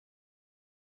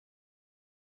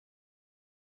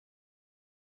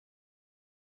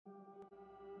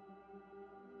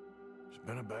It's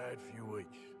been a bad few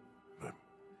weeks, but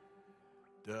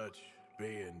Dutch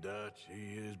being Dutch,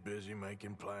 he is busy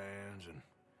making plans, and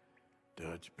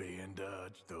Dutch being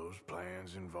Dutch, those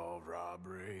plans involve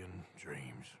robbery and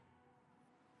dreams.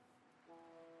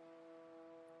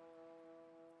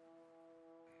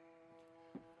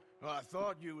 Well, I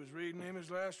thought you was reading him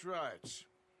his last rites.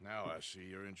 Now I see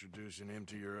you're introducing him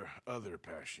to your other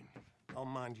passion. I'll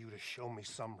mind you to show me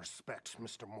some respect,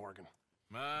 Mr. Morgan.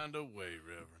 Mind away,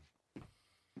 Reverend.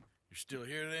 You still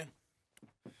here, then?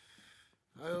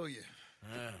 I owe you.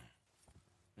 Yeah.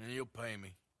 And you'll pay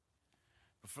me.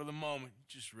 But for the moment,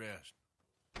 just rest.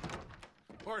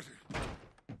 Arthur,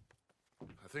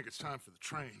 I think it's time for the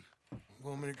train.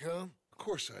 Want me to come? Of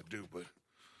course I do, but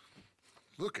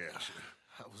look at you.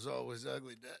 I was always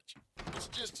ugly, Dutch. It's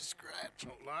just a scratch.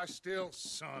 Don't lie still,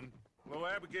 son. Hello,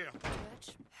 Abigail.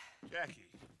 Dutch, Jackie.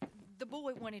 the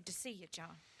boy wanted to see you,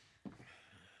 John.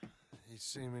 He's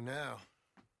seen me now.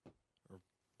 Or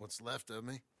what's left of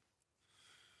me.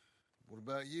 What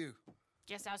about you?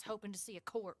 Guess I was hoping to see a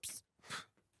corpse.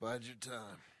 Bide your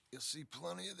time. You'll see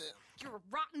plenty of them. You're a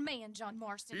rotten man, John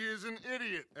Marston. He is an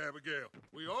idiot, Abigail.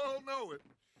 We all know it.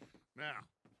 Now,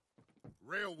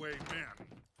 railway men.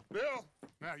 Bill,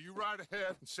 now you ride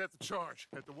ahead and set the charge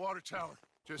at the water tower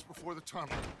just before the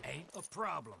tunnel. Ain't a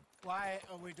problem. Why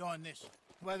are we doing this?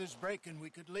 Weather's breaking, we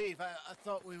could leave. I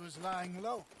thought we was lying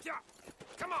low. Yeah,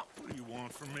 come on. What do you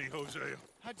want from me, Hosea?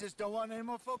 I just don't want any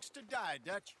more folks to die,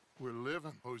 Dutch. We're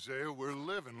living, Hosea, we're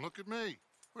living. Look at me.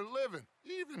 We're living,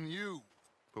 even you.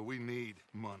 But we need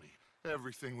money.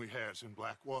 Everything we has in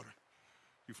Blackwater.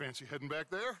 You fancy heading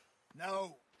back there?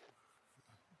 No.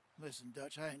 Listen,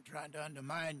 Dutch, I ain't trying to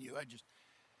undermine you. I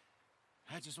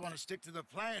just want to stick to the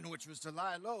plan, which was to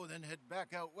lie low, then head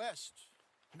back out west.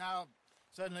 Now,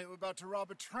 suddenly we're about to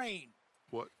rob a train.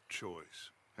 What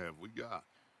choice have we got?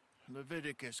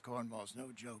 Leviticus Cornwall's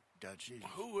no joke, Dutch.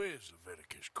 Who is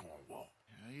Leviticus Cornwall?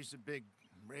 He's a big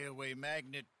railway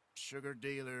magnate, sugar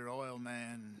dealer, oil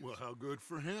man. Well, how good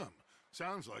for him.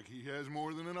 Sounds like he has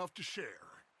more than enough to share.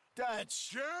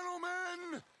 Dutch!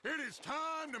 Gentlemen, it is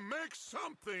time to make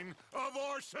something of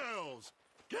ourselves.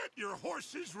 Get your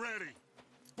horses ready.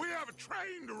 We have a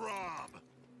train to rob.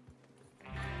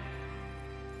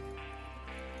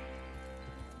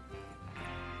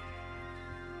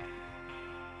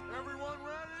 Everyone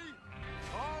ready?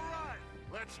 All right,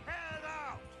 let's head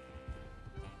out.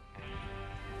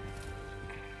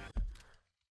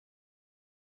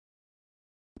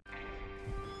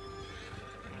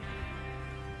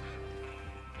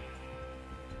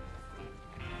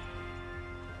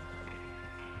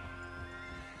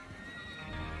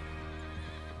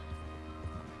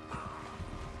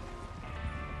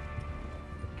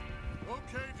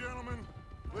 Okay, gentlemen,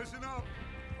 listen up,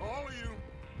 all of you.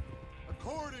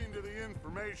 According to the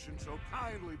information so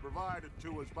kindly provided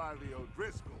to us by the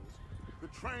O'Driscolls, the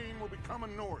train will be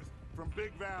coming north from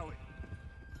Big Valley.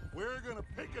 We're gonna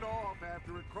pick it off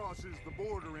after it crosses the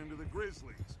border into the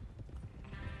Grizzlies.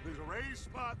 There's a raised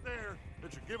spot there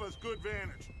that should give us good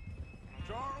vantage.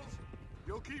 Charles,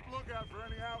 you'll keep lookout for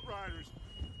any outriders.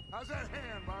 How's that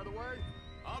hand, by the way?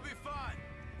 I'll be fine.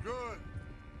 Good.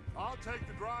 I'll take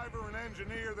the driver and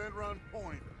engineer, then run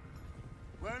point.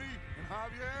 Lenny and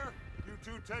Javier, you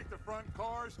two take the front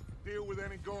cars, deal with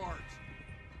any guards.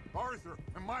 Arthur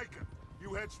and Micah,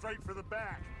 you head straight for the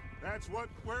back. That's what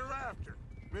we're after.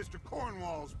 Mr.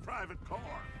 Cornwall's private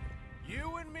car.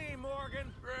 You and me,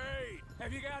 Morgan. Great.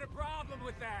 Have you got a problem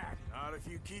with that? Not if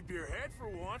you keep your head for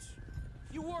once.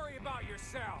 You worry about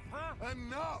yourself, huh?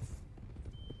 Enough!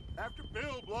 After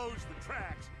Bill blows the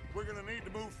tracks, we're gonna need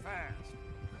to move fast.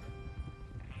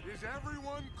 Is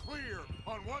everyone clear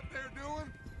on what they're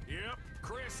doing? Yep.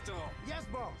 Crystal. Yes,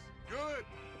 boss. Good.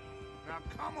 Now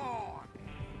come on.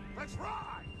 Let's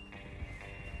ride.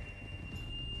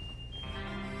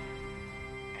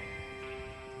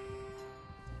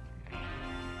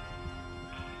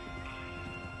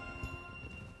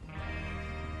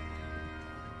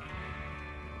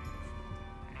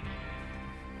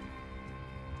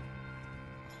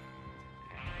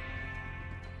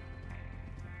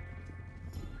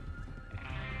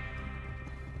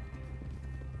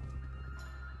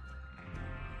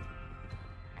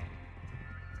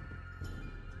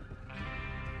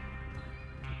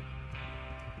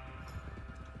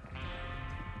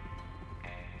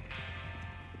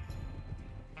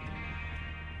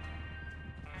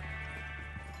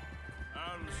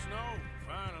 Out of the snow,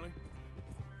 finally.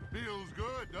 Feels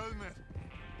good, doesn't it?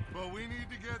 But we need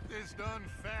to get this done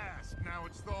fast, now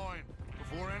it's thawing,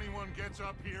 before anyone gets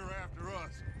up here after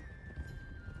us.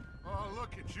 Oh,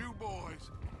 look at you boys.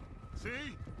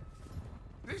 See?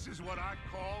 This is what I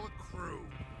call a crew.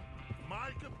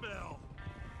 Micah Bell,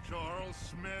 Charles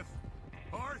Smith,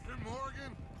 Arthur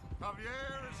Morgan,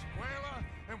 Javier Escuela,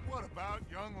 and what about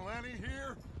young Lenny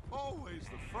here? Always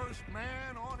the first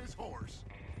man on his horse.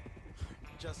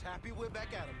 Just happy we're back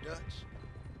at him, Dutch.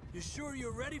 You sure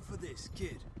you're ready for this,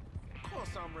 kid? Of course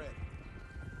I'm ready.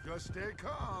 Just stay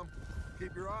calm.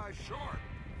 Keep your eyes sharp.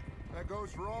 That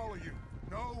goes for all of you.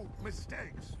 No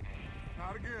mistakes.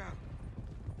 Not again.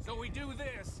 So we do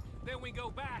this, then we go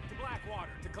back to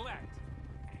Blackwater to collect.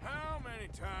 How many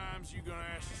times you gonna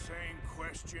ask the same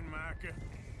question, Micah?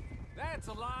 That's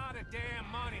a lot of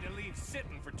damn money to leave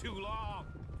sitting for too long.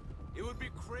 It would be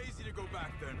crazy to go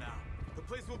back there now. The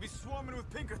place will be swarming with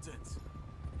Pinkertons.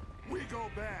 We go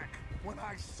back when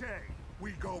I say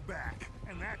we go back,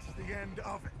 and that's the end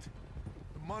of it.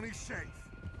 The money's safe.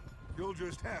 You'll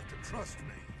just have to trust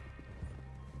me.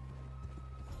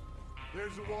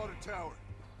 There's the water tower.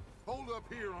 Hold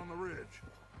up here on the ridge.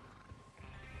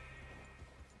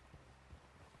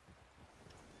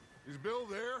 Is Bill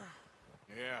there?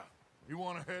 Yeah. You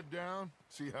want to head down?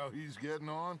 See how he's getting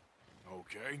on?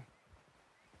 Okay.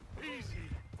 Easy.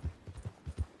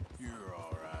 You're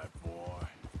all right, boy.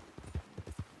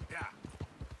 Yeah.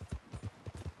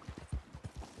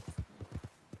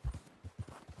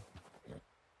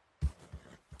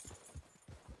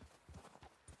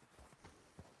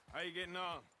 How you getting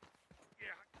on?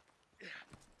 Yeah,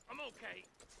 I'm okay.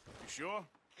 You sure?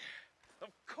 Of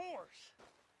course.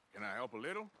 Can I help a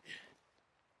little?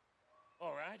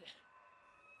 All right.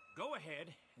 Go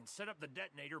ahead and set up the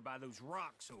detonator by those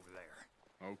rocks over there.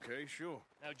 Okay, sure.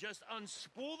 Now just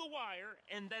unspool the wire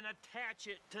and then attach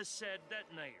it to said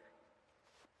detonator.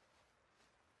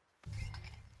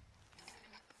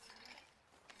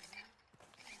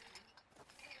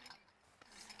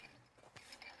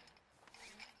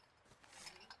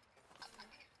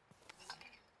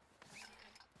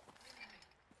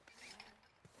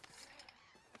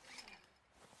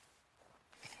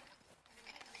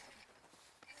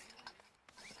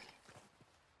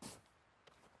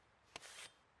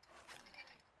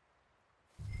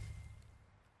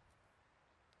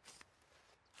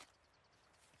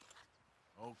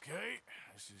 Okay,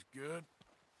 this is good.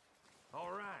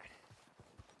 All right.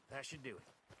 That should do it.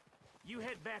 You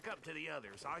head back up to the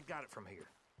others. I got it from here.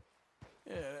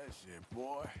 Yeah, that's it,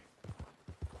 boy.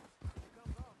 I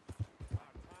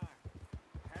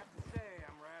have to say,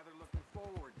 I'm rather looking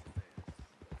forward to this.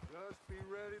 Just be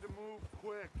ready to move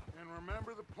quick. And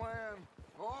remember the plan.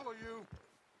 All of you.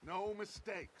 No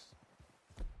mistakes.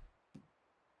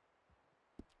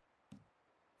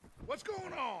 What's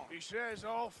going on? He says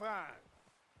all fine.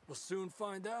 We'll soon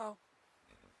find out.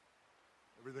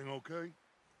 Everything okay?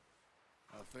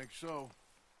 I think so.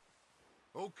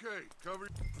 Okay, cover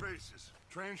your faces.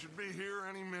 Train should be here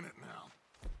any minute now.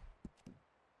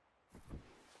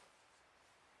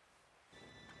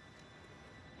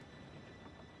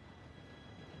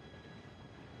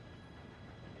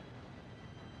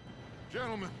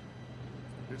 Gentlemen,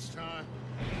 it's time.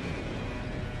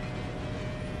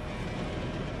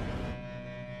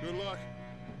 Good luck,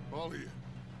 all of you.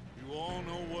 You all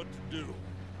know what to do.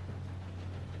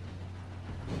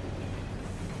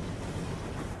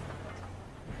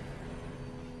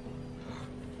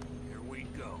 Here we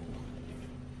go.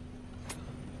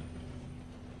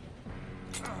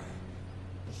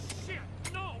 Shit!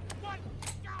 No! What?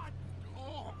 God!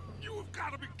 Oh, you have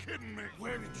got to be kidding me.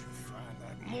 Where did you find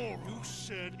that moron? You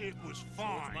said it was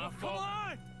fine. My fault. Come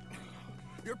on!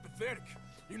 You're pathetic.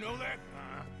 You know that?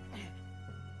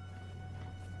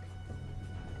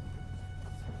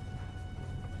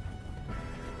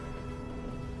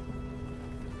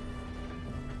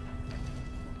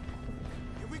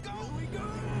 Here we go! Here we go!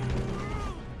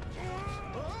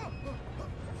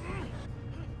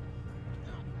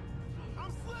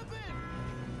 I'm slipping!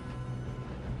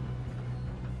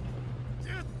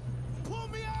 Just pull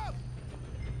me up!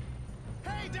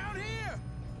 Hey, down here!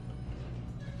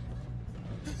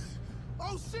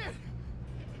 Oh, shit!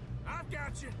 I've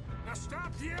got you. Now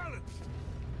stop yelling.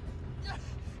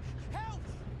 Help!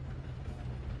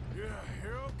 Yeah,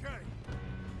 you're okay.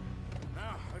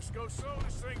 Now, let's go slow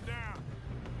this thing down.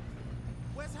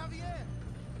 Where's Javier?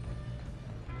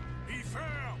 He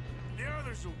fell. The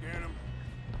others will get him.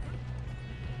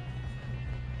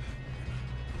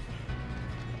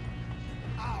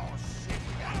 Oh, shit!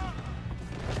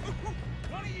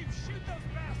 One of you, shoot those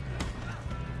bastards!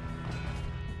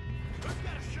 Let's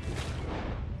gotta shoot!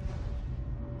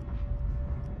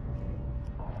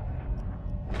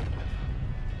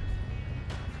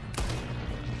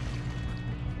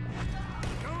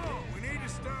 Come on, we need to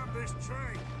stop this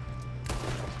train.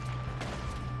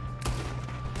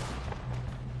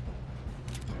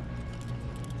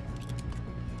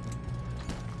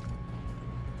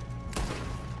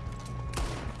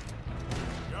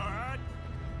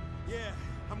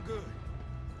 good.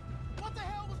 What the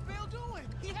hell was Bill doing?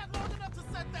 He had long enough to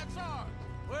set that charge.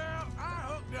 Well, I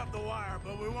hooked up the wire,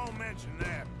 but we won't mention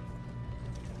that.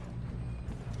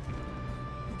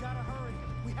 We gotta hurry.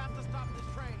 We have to stop this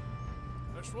train.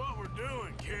 That's what we're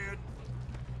doing, kid.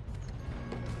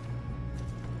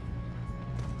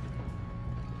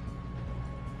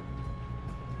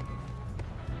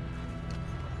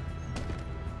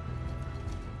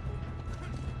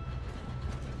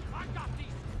 I got these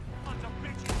sons of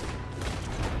bitches!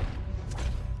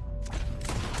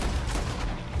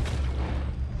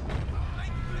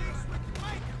 Make peace with your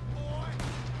maker, boy!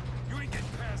 You ain't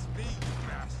getting past me, you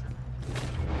bastard.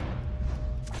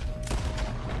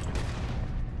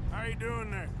 How you doing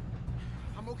there?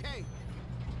 I'm okay.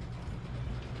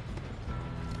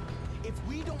 If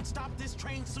we don't stop this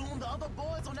train soon, the other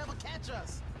boys will never catch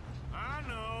us. I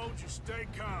know, just stay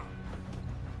calm.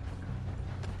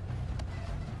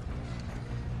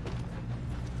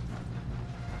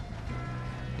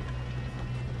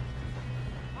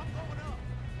 I'm going up.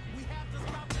 We have to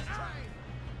stop this train.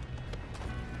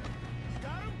 You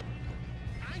got him?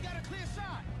 I ain't got a clear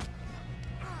shot.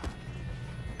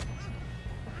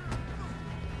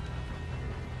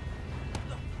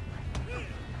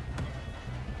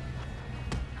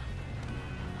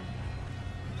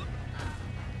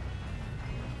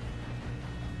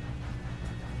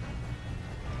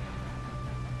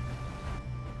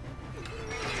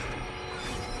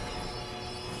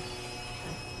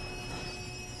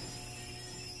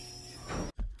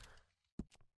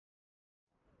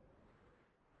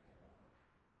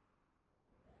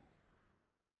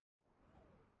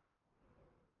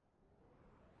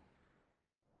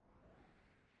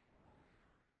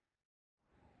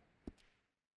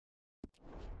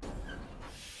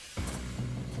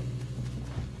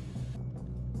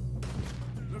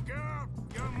 Look out!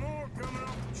 Got more coming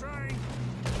off the train.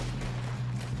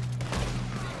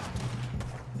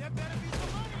 There better be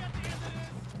some money at the end of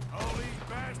this. All these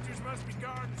bastards must be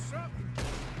guarding something.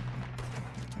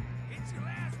 It's your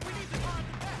last. We need to guard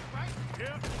the back, right?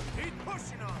 Yep, keep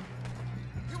pushing on.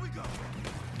 Here we go.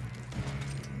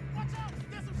 Watch out!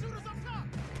 There's some shooters up top.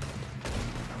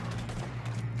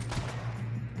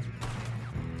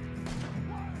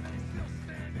 Why are they still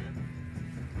standing?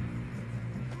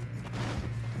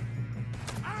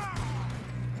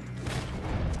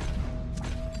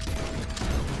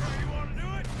 Sure you want to do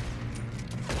it?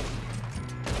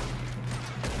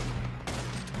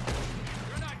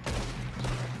 You're not...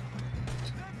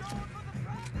 They're going for the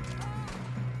front.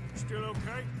 Still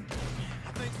okay?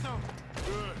 I think so.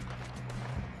 Good.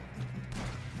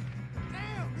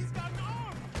 Damn, he's got an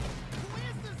arm. Who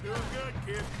is this Doing guy? good,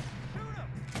 kid. Shoot him.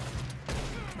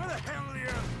 Where the hell are the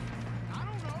others? I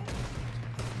don't know.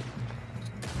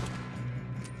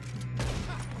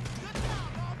 Ha, good job,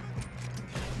 Alvin.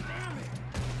 Damn it.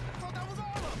 I thought that was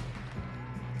all of them.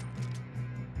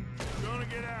 We're gonna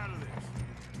get out of this.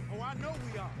 Oh, I know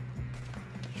we are.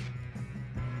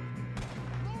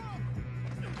 More of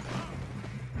them.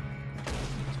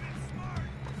 Smart.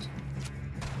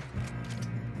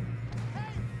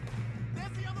 Hey,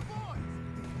 there's the other boys.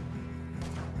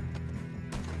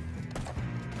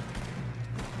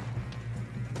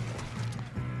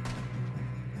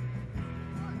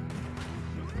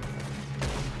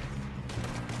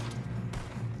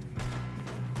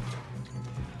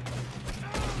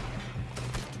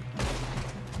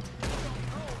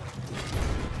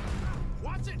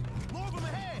 Watch it! More of them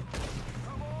ahead!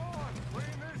 Come on,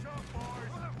 clean this up,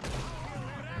 boys.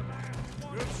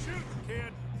 Good shooting,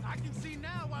 kid. I can see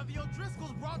now why the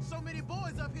O'Driscolls brought so many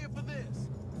boys up here for this.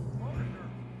 Parker,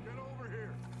 get over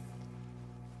here.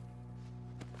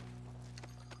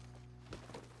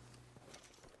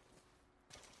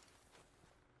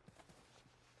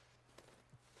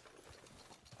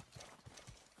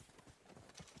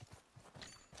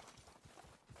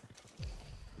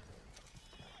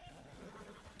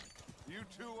 You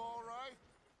two all right?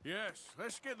 Yes,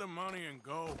 let's get the money and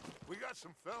go. We got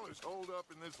some fellas holed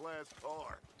up in this last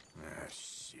car. Ah,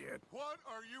 shit. What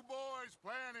are you boys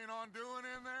planning on doing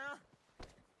in there?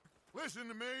 Listen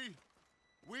to me.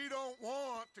 We don't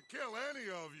want to kill any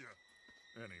of you.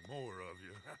 Any more of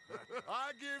you.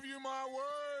 I give you my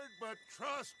word, but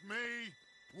trust me,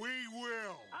 we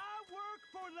will. I work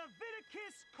for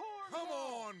Leviticus Cornwall! Come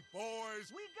on,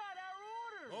 boys. We got our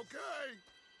orders! Okay,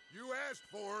 you asked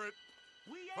for it.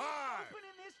 We ain't 5,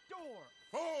 opening this door!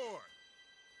 4,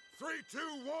 3, 2,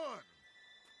 1.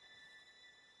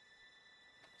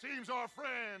 Seems our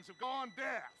friends have gone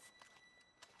deaf.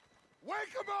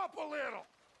 Wake them up a little!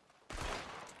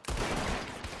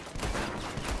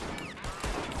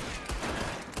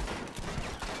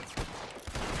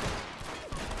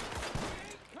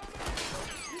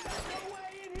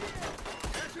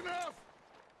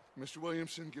 Mr.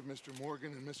 Williamson, give Mr.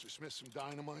 Morgan and Mr. Smith some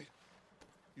dynamite.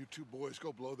 You two boys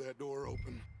go blow that door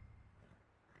open.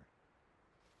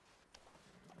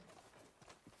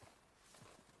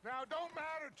 Now, don't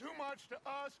matter too much to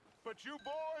us, but you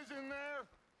boys in there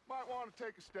might want to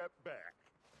take a step back.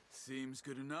 Seems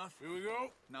good enough. Here we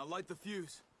go. Now light the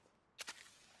fuse.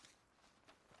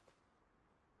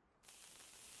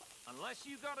 Unless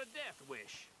you got a death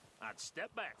wish, I'd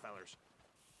step back, fellers.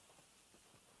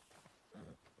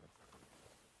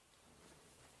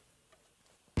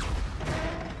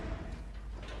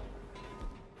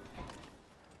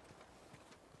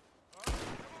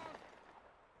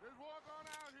 Just walk on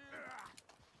out here.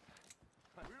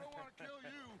 We don't want to kill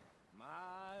you.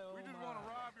 We just want to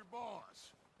rob your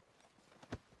boss.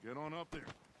 Get on up there.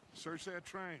 Search that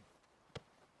train.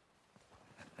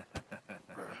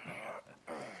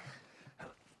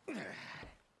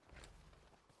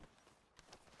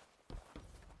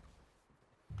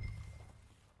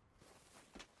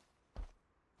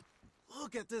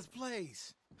 Look at this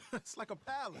place. It's like a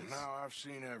palace. Now I've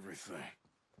seen everything.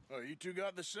 Oh, you two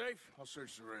got the safe? I'll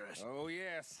search the rest. Oh,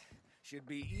 yes. Should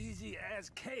be easy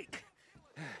as cake.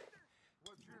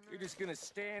 You're just gonna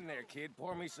stand there, kid.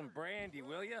 Pour me some brandy,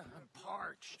 will you? I'm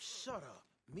parched. Shut up.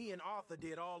 Me and Arthur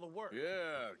did all the work.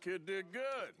 Yeah, kid did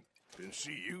good. Didn't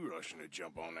see you rushing to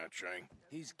jump on that train.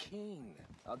 He's keen.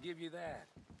 I'll give you that.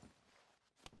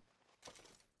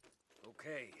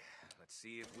 Okay, let's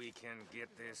see if we can get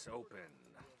this open.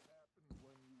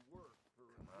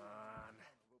 Come on.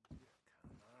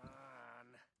 Come on.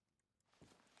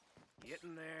 Get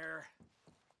in there.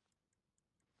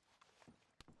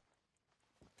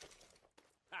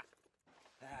 Ha!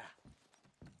 Ah.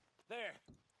 There.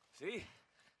 See?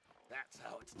 That's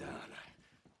how it's done.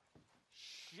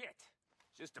 Shit.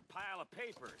 Just a pile of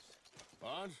papers.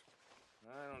 Bonds?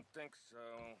 I don't think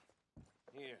so.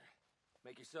 Here.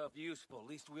 Make yourself useful. At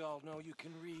least we all know you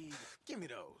can read. Give me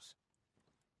those.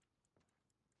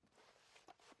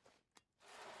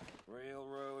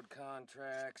 Railroad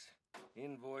contracts,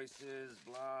 invoices,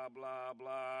 blah, blah,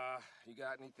 blah. You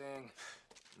got anything?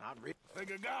 Not really.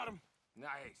 Think I got him.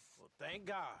 Nice. Well, thank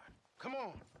God. Come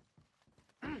on.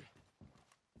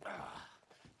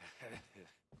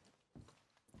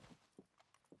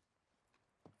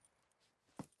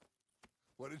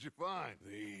 What did you find?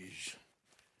 These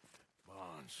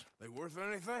bonds. They worth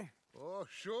anything? Oh,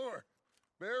 sure.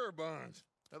 Bearer bonds.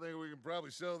 I think we can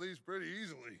probably sell these pretty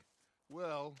easily.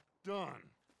 Well done.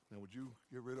 Now, would you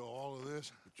get rid of all of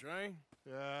this? The train?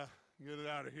 Yeah, get it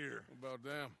out of here. What about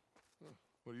them?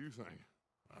 What do you think?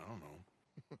 I don't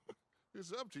know.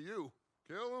 It's up to you.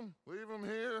 Kill them, leave them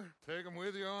here, take them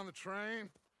with you on the train.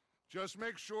 Just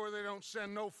make sure they don't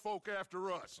send no folk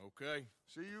after us. Okay.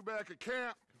 See you back at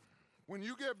camp. When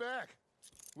you get back,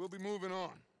 we'll be moving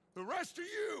on. The rest of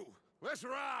you, let's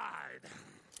ride!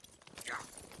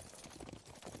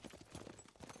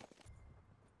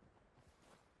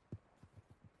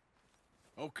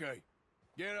 Okay.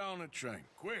 Get on the train.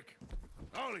 Quick.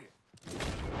 All of you.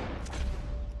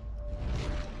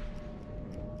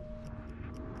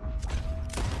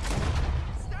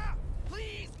 Stop!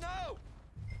 Please, no!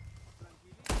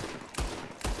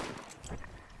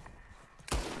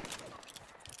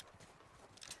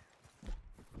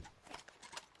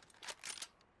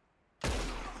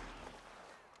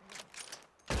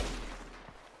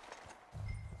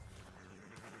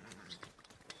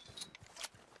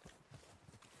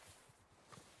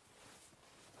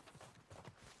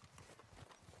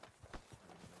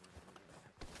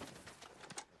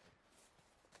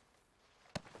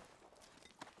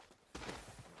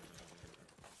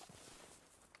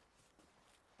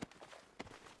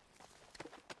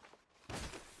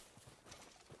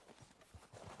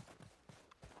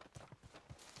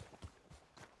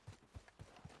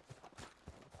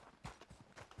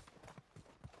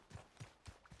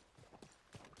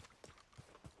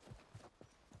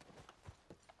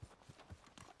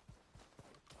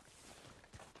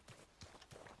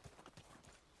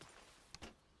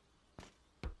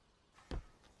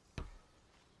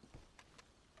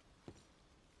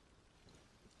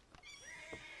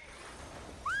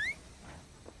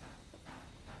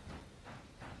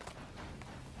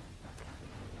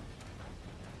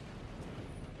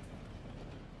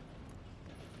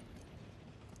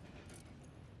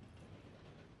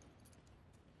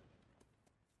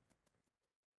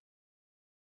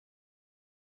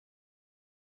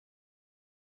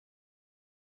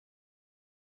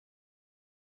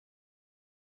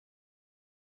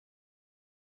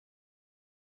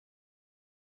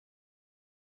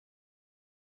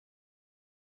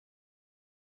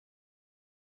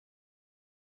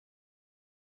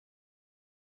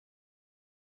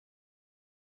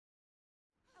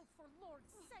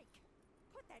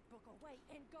 that book away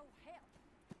and go help.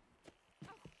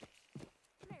 Oh,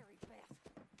 Mary Beth.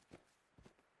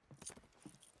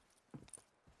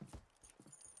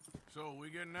 So, we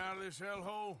getting out of this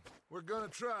hellhole? We're gonna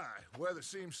try. Weather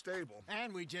seems stable.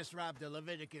 And we just robbed a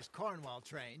Leviticus Cornwall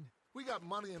train. We got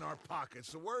money in our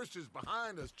pockets. The worst is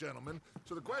behind us, gentlemen.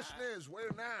 So the question is, where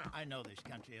now? I know this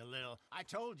country a little. I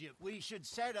told you, we should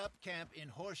set up camp in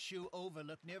Horseshoe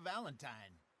Overlook near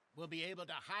Valentine. We'll be able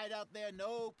to hide out there,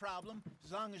 no problem,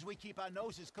 as long as we keep our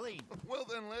noses clean. Well,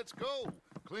 then let's go.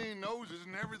 Clean noses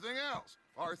and everything else.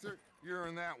 Arthur, you're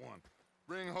in that one.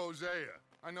 Bring Hosea.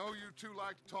 I know you two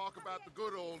like to talk about the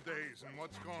good old days and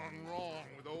what's gone wrong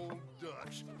with old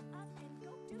Dutch. Up and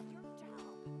go do your job.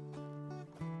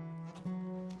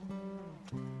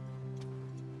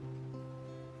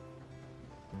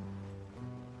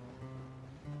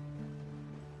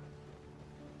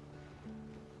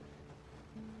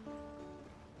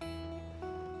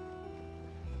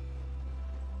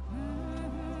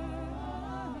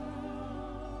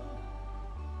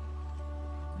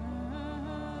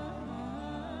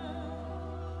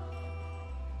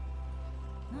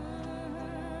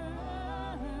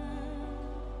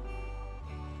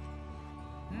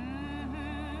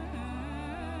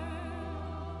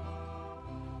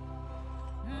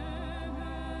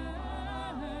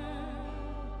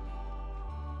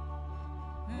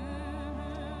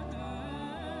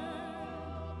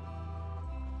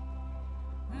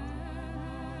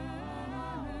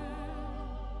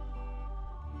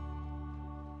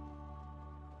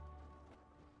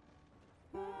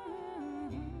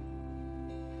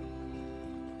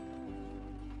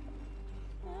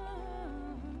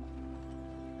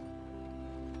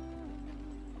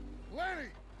 Lenny!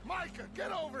 Micah,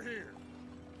 get over here!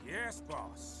 Yes,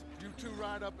 boss. You two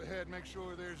ride up ahead, make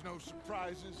sure there's no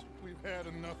surprises. We've had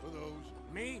enough of those.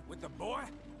 Me with the boy?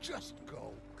 Just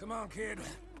go. Come on, kid.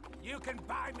 You can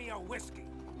buy me a whiskey.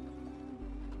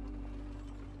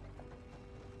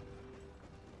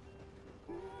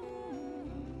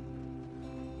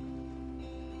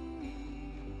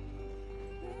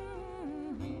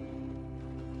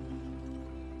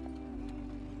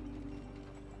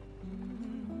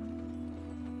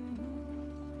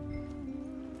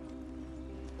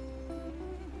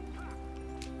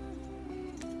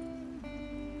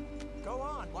 Go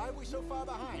on, why are we so far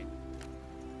behind?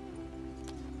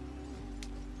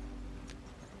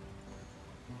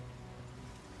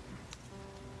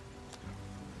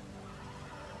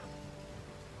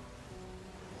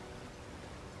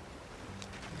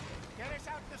 Get us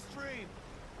out the stream.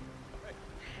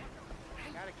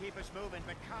 Gotta keep us moving,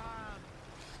 but calm.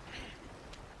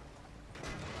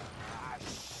 Ah,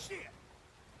 shit!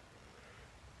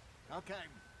 Okay,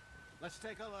 let's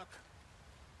take a look.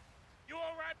 You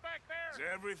all right back there?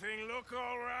 Does everything look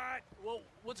all right? Well,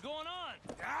 what's going on?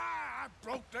 Ah, I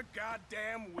broke the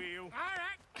goddamn wheel. All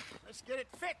right, let's get it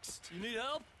fixed. You need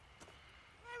help?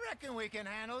 I reckon we can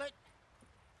handle it.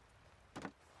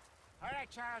 All right,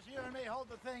 Charles, you and me hold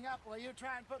the thing up while you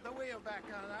try and put the wheel back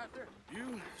on, Arthur.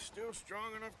 You still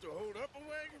strong enough to hold up a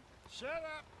wagon? Shut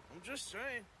up. I'm just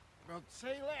saying. Well,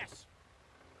 say less.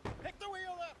 Pick the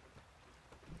wheel up.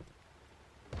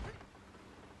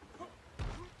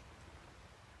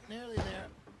 Nearly there.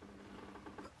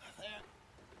 There.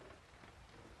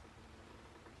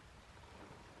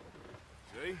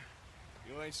 See?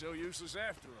 You ain't so useless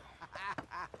after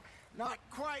all. Not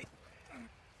quite.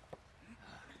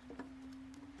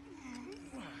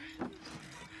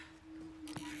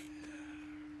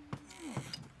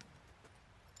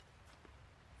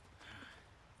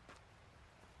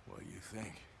 What do you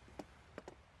think?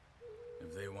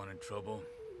 If they wanted trouble,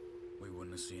 we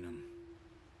wouldn't have seen them.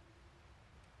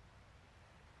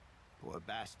 Poor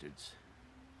bastards.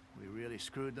 We really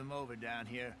screwed them over down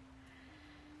here.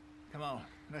 Come on,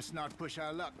 let's not push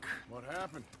our luck. What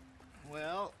happened?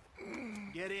 Well,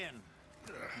 get in.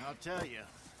 I'll tell you.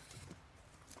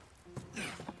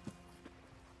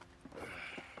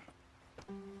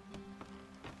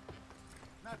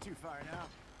 Not too far now.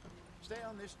 Stay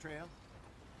on this trail.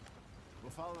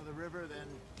 We'll follow the river, then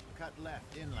cut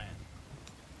left inland.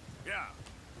 Yeah.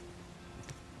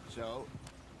 So,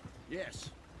 yes,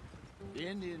 the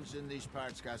Indians in these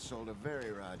parts got sold a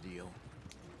very raw deal.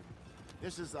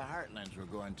 This is the heartlands we're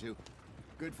going to.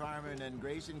 Good farming and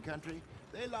grazing country,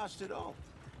 they lost it all.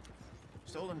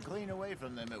 Stolen clean away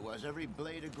from them it was, every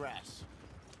blade of grass.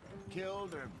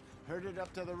 Killed or herded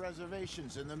up to the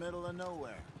reservations in the middle of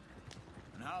nowhere.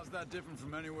 And how's that different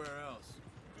from anywhere else?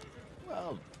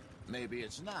 Well, maybe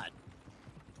it's not.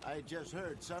 I just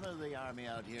heard some of the army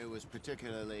out here was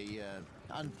particularly,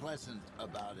 unpleasant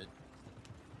about it.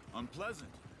 Unpleasant?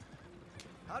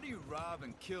 How do you rob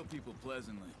and kill people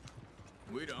pleasantly?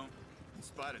 We don't, in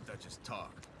spite of Dutch's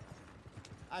talk.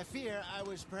 I fear I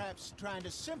was perhaps trying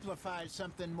to simplify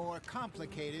something more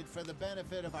complicated for the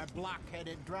benefit of our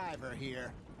block-headed driver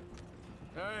here.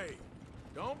 Hey,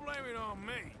 don't blame it on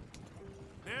me.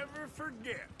 Never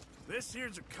forget, this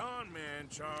here's a con man,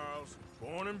 Charles,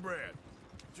 born and bred.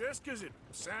 Just 'cause it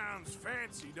sounds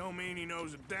fancy don't mean he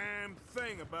knows a damn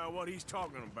thing about what he's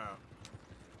talking about.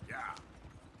 Yeah.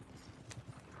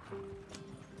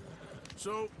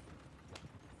 So,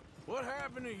 what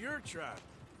happened to your tribe?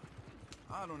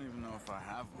 I don't even know if I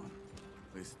have one.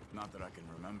 At least, not that I can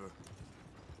remember.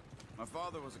 My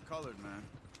father was a colored man.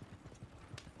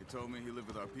 He told me he lived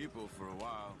with our people for a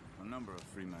while. A number of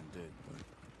free men did, but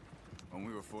when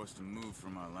we were forced to move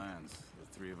from our lands, the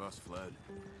three of us fled.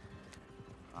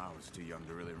 I was too young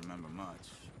to really remember much.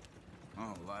 My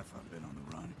whole life I've been on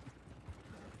the run.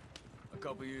 A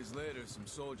couple years later, some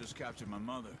soldiers captured my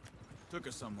mother. Took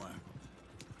her somewhere.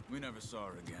 We never saw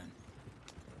her again.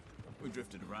 We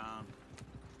drifted around.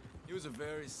 He was a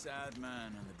very sad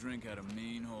man, and the drink had a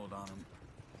mean hold on him.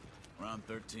 Around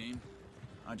 13,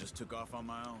 I just took off on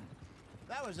my own.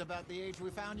 That was about the age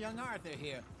we found young Arthur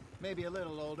here. Maybe a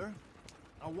little older.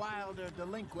 A wilder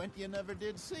delinquent you never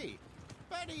did see.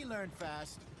 But he learned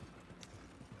fast.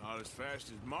 Not as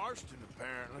fast as Marston,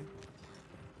 apparently.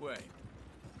 Wait,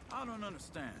 I don't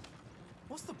understand.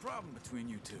 What's the problem between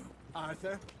you two?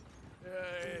 Arthur?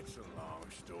 It's a long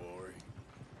story.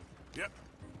 Yep.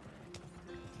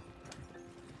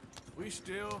 We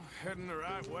still heading the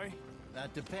right way?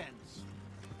 That depends.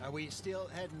 Are we still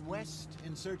heading west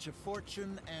in search of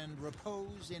fortune and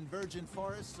repose in virgin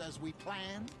forests as we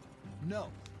planned? No.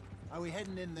 Are we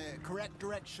heading in the correct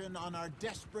direction on our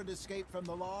desperate escape from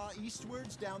the law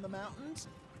eastwards down the mountains?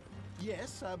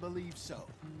 Yes, I believe so.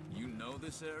 You know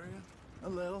this area? A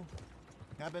little.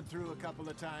 I've been through a couple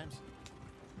of times.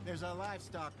 There's a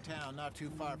livestock town not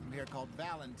too far from here called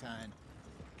Valentine.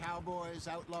 Cowboys,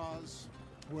 outlaws,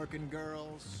 working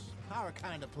girls, our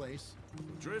kind of place.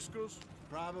 Driscolls?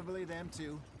 Probably them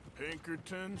too.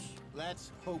 Pinkertons?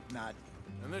 Let's hope not.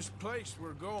 And this place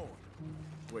we're going.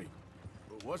 Wait,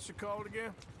 what's it called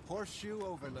again? Horseshoe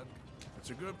Overlook. It's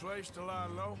a good place to lie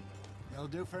low? It'll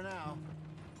do for now.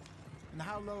 And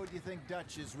how low do you think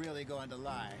Dutch is really going to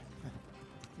lie?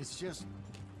 It's just,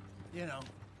 you know,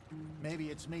 maybe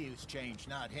it's me who's changed,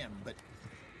 not him, but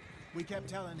we kept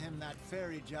telling him that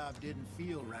ferry job didn't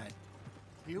feel right.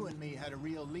 You and me had a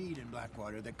real lead in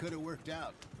Blackwater that could have worked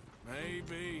out.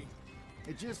 Maybe.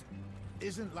 It just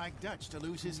isn't like Dutch to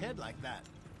lose his head like that.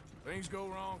 Things go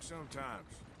wrong sometimes.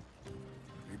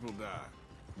 People die.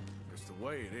 It's the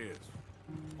way it is.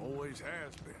 Always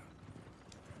has been.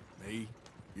 Me,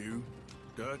 you,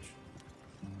 Dutch.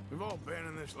 We've all been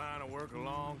in this line of work a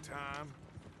long time.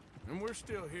 And we're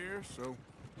still here, so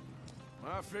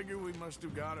I figure we must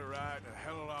have got it right a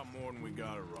hell of a lot more than we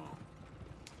got it wrong.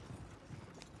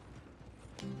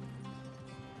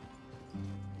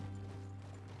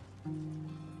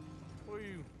 What are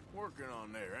you working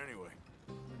on there, anyway?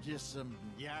 Just some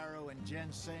yarrow and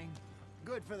ginseng.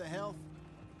 Good for the health.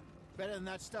 Better than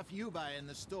that stuff you buy in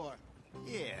the store.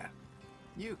 Yeah,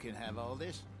 you can have all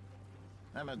this.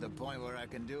 I'm at the point where I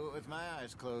can do it with my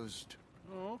eyes closed.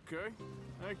 Oh, okay.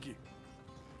 Thank you.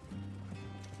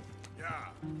 Yeah.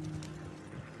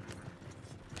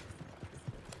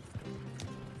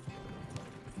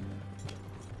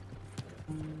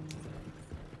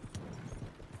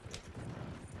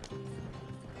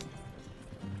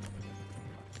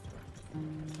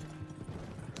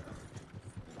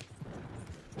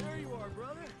 There you are,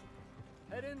 brother.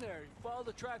 Head in there. Follow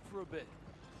the track for a bit.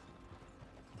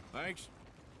 Thanks.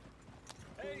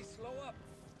 Hey, slow up.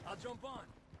 I'll jump on.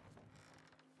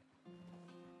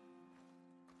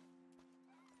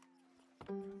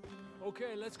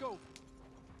 Okay, let's go.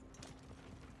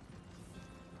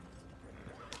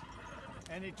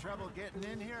 Any trouble getting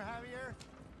in here, Javier?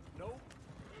 Nope.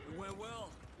 It went well.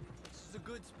 This is a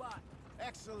good spot.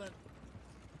 Excellent.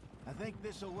 I think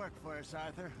this'll work for us,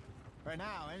 Arthur. For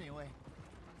now, anyway.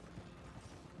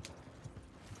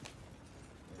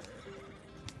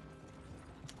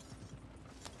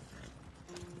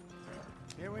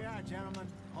 Here we are, gentlemen.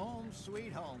 Home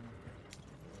sweet home.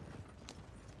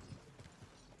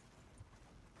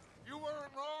 You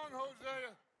weren't wrong,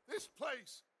 Hosea. This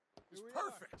place is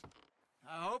perfect.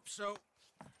 I hope so.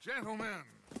 Gentlemen,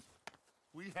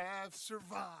 we have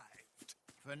survived.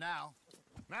 For now.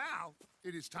 Now,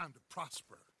 it is time to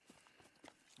prosper.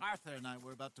 Arthur and I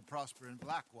were about to prosper in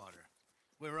Blackwater.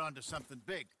 We were onto something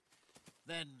big.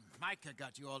 Then Micah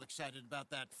got you all excited about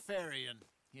that ferry, and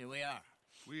here we are.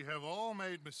 We have all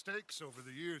made mistakes over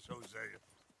the years, Hosea.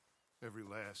 every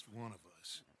last one of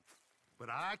us. But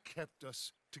I kept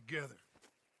us together,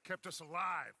 kept us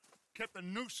alive, kept the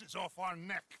nooses off our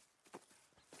neck.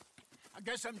 I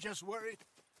guess I'm just worried.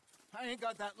 I ain't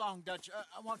got that long, Dutch.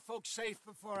 I want folks safe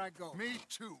before I go. Me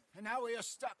too. And now we are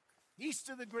stuck, east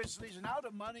of the Grizzlies and out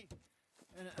of money,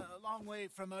 and a long way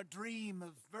from our dream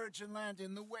of virgin land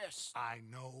in the west. I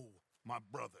know, my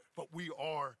brother, but we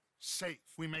are safe.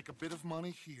 We make a bit of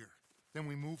money here, then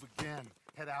we move again,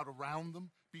 head out around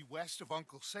them, be west of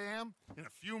Uncle Sam, in a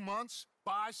few months,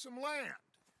 buy some land.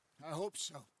 I hope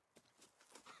so.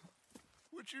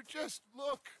 Would you just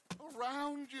look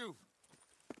around you?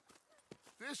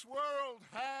 This world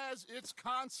has its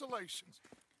consolations.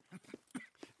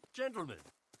 Gentlemen,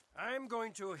 I'm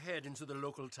going to head into the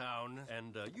local town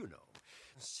and,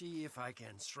 see if I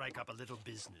can strike up a little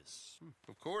business.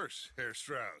 Of course, Herr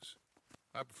Strauss.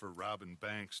 I prefer robbing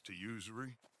banks to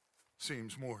usury.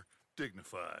 Seems more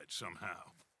dignified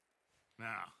somehow.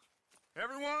 Now,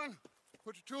 everyone,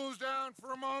 put your tools down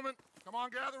for a moment. Come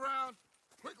on, gather round.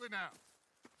 Quickly now.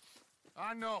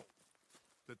 I know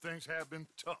that things have been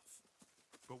tough,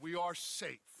 but we are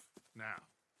safe now,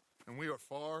 and we are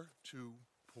far too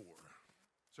poor.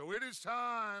 So it is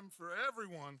time for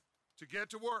everyone to get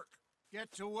to work.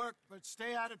 Get to work, but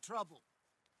stay out of trouble.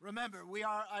 Remember, we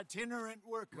are itinerant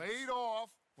workers. Laid off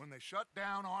when they shut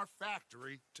down our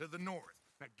factory to the north.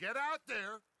 Now get out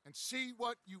there and see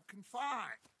what you can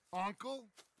find. Uncle,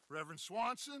 Reverend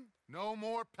Swanson, no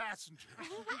more passengers.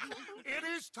 It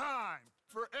is time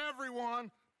for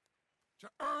everyone to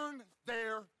earn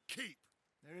their keep.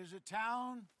 There is a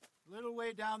town a little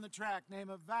way down the track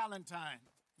named Valentine.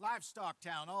 Livestock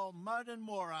town, all mud and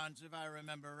morons, if I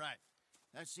remember right.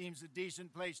 That seems a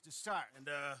decent place to start. And,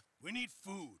 we need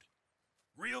food.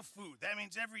 Real food. That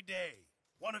means every day.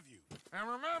 One of you. And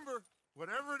remember,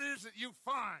 whatever it is that you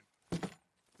find,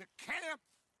 the camp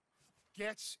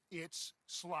gets its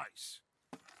slice.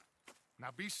 Now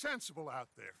be sensible out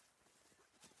there.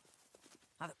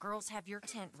 Now, the girls have your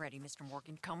tent ready, Mr.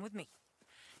 Morgan. Come with me.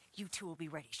 You two will be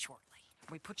ready shortly.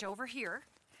 We put you over here.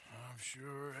 I'm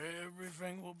sure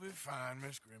everything will be fine,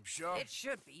 Miss Grimshaw. It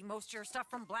should be. Most of your stuff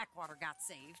from Blackwater got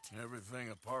saved. Everything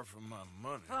apart from my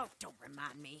money. Oh, don't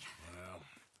remind me. Well,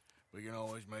 we can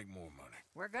always make more money.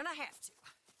 We're gonna have to.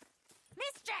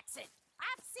 Miss Jackson,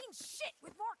 I've seen shit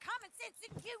with more common sense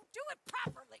than you. Do it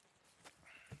properly.